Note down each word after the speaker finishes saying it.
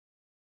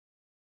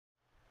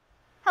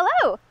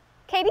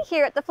Katie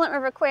here at the Flint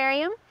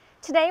RiverQuarium.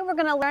 Today we're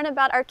going to learn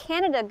about our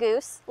Canada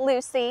Goose,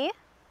 Lucy.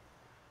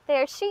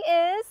 There she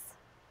is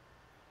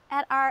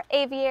at our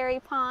aviary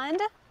pond.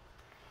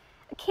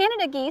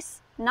 Canada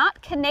geese,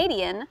 not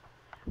Canadian,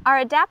 are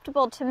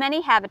adaptable to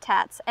many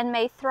habitats and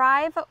may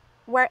thrive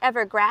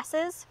wherever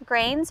grasses,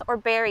 grains, or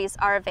berries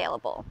are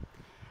available.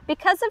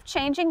 Because of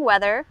changing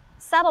weather,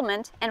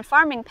 settlement, and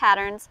farming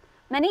patterns,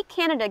 many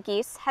Canada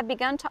geese have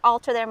begun to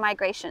alter their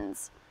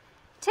migrations.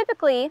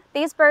 Typically,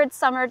 these birds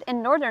summered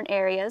in northern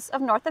areas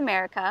of North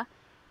America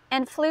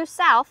and flew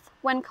south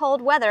when cold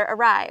weather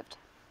arrived.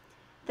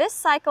 This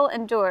cycle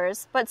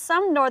endures, but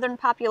some northern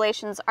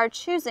populations are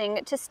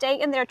choosing to stay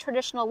in their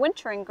traditional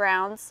wintering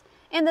grounds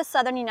in the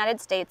southern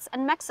United States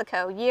and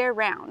Mexico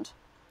year-round.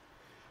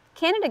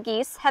 Canada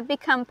geese have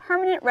become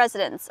permanent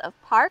residents of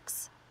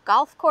parks,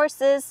 golf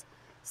courses,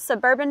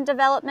 suburban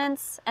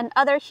developments, and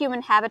other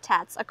human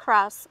habitats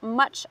across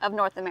much of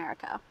North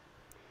America.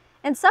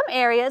 In some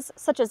areas,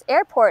 such as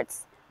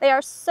airports, they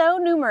are so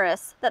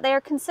numerous that they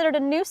are considered a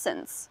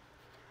nuisance.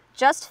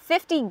 Just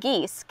 50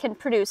 geese can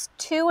produce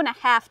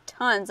 2.5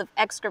 tons of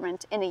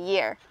excrement in a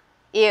year.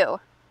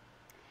 Ew.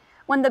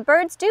 When the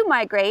birds do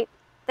migrate,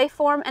 they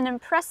form an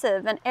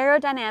impressive and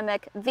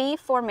aerodynamic V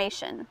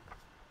formation.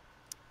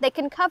 They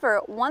can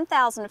cover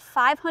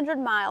 1,500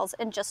 miles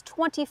in just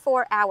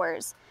 24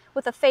 hours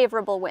with a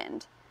favorable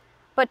wind,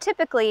 but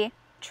typically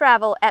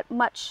travel at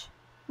much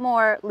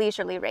more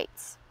leisurely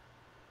rates.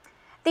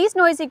 These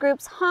noisy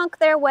groups honk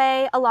their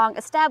way along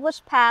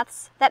established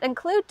paths that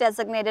include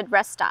designated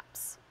rest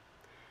stops.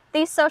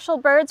 These social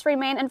birds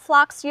remain in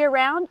flocks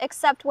year-round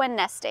except when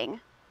nesting.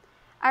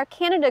 Our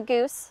Canada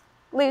Goose,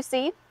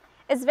 Lucy,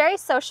 is very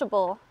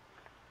sociable,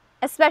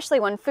 especially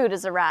when food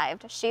has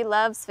arrived. She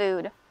loves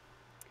food.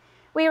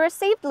 We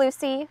received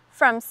Lucy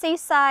from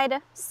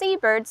Seaside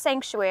Seabird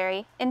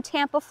Sanctuary in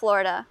Tampa,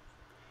 Florida.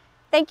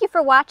 Thank you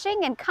for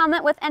watching, and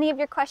comment with any of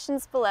your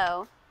questions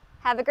below.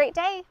 Have a great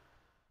day.